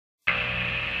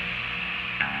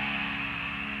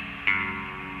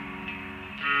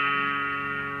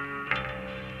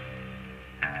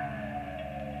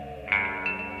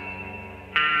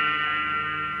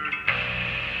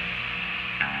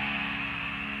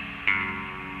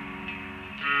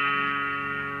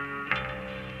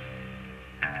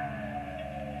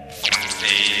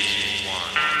Phase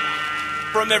 1.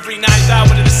 From every 9th hour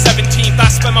to the 17th, I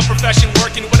spend my profession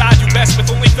working what I do best, with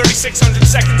only 3,600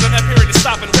 seconds on that period to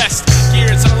stop and rest.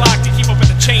 Gears unlocked to keep up with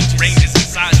the changes, Ranges and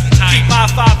sizes and time. keep my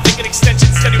 5-finger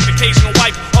extension steady with occasional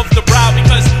wipe of the brow,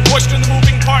 because moisture in the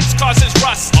moving parts causes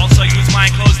rust. Also use my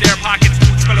enclosed air pockets to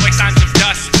expel away signs of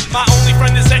dust. My only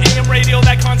friend is the AM radio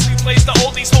that constantly plays the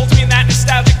oldies, holds me in that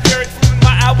nostalgic period from when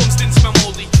my albums didn't smell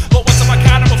moldy. But once I'm a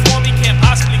kind of before me, can't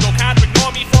possibly go kind of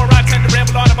ignore me, for I tend to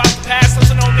ramble on about the past,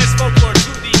 also known as folklore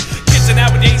to the kids of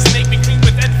nowadays, and make me green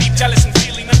with envy, jealous, and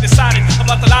feeling undecided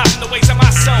about the life and the ways that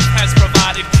myself has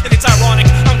provided. And it's ironic,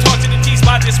 I'm taught to tease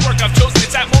by this work I've chosen.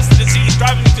 It's at most a disease,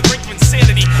 driving me to the brink of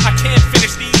insanity. I can't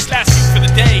finish these last few for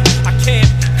the day. I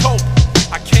can't cope,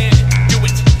 I can't do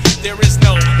it. There is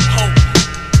no hope.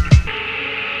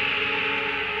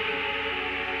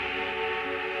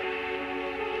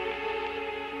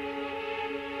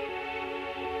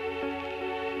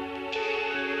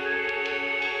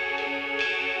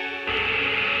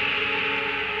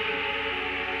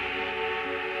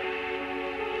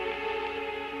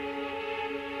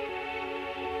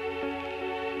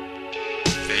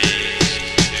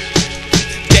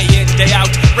 Day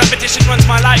out, repetition runs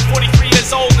my life. 43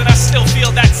 years old and I still feel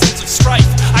that sense of strife.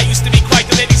 I used to be quite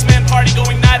the ladies' man, party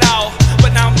going night owl,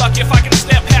 but now I'm lucky if I can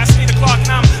step past 8 o'clock.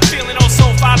 Now I'm feeling oh so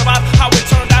fine about how it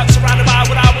turned out, surrounded by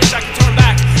what I wish I could turn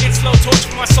back. It's slow torch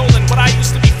for my soul, and what I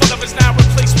used to be full of is now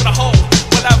replaced with a hole.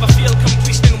 Will I ever feel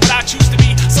completion in what I choose to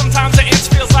be? Sometimes the end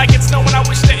feels like it's no, when I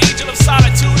wish the angel of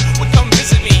solitude would come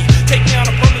visit me, take me on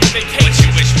a permanent vacation. What you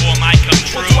wish for might come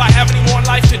true. Well, do I have any more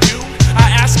life to do?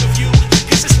 I ask of you.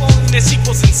 This loneliness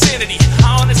equals insanity.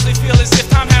 I honestly feel as if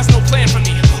time has no plan for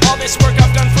me. All this work I've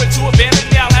done for it to abandon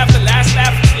me, I'll have the last laugh.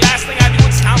 It's the last thing I do.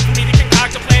 It's time for me to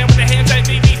concoct a plan with the hands that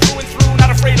made me through and through, not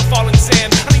afraid of falling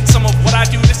sand. I need some of what I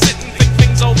do to sit and think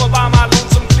things over by my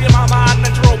lonesome, clear my mind,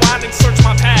 enter a wine and search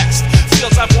my past.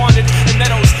 Fields I've wandered and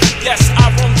meadows, yes,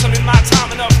 I've roamed some in my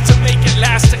time, enough to make it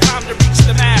last, to climb to reach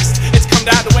the mast. It's come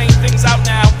down to weighing things out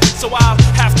now, so I'll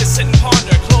have to sit and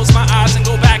ponder, close my eyes and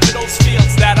go back to those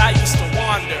fields that I used to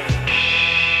wander.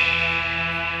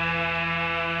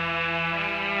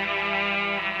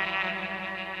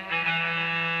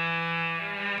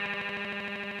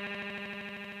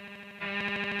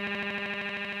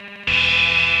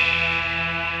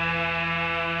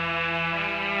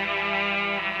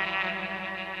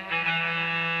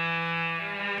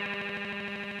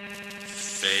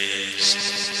 Phase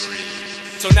 3.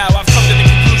 So now I've come to the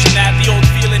conclusion that the old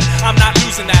feeling, I'm not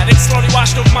losing that. It's slowly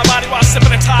washed over my body while sipping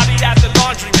a toddy at the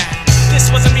laundromat. This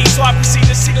wasn't me, so I proceed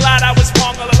to see the light. I was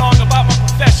wrong all along about my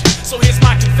profession. So here's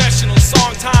my confessional,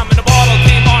 song time, and the bottle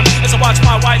came on as I watched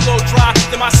my white load dry.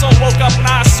 Then my soul woke up and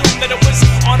I assumed that it was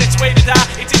on its way to die.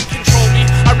 It didn't control me,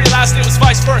 I realized it was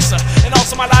vice versa, and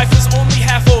also my life was only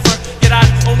half over, yet I'd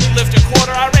only lived a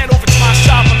quarter. I ran over to my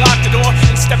shop, unlocked the door,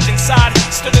 and stepped inside,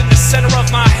 stood in the center of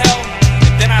my hell.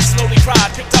 Then I slowly cried,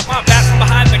 picked up my bat from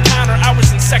behind the counter. Hours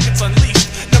and seconds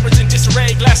unleashed, numbers in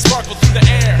disarray, glass sparkled through the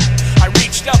air. I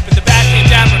reached up and the bat came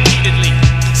down repeatedly,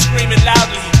 screaming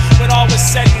loudly. When all was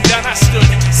said and done, I stood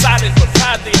silent but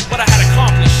proudly at what I had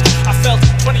accomplished. I felt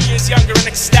 20 years younger and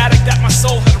ecstatic that my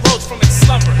soul had arose from its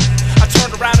slumber. I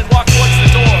turned around and walked towards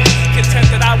the door, content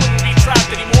that I wouldn't be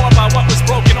trapped anymore by what was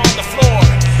broken on the floor.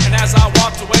 And as I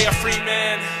walked away a free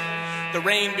man, the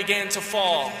rain began to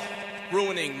fall,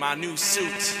 ruining my new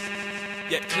suit,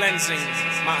 yet cleansing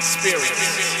my spirit.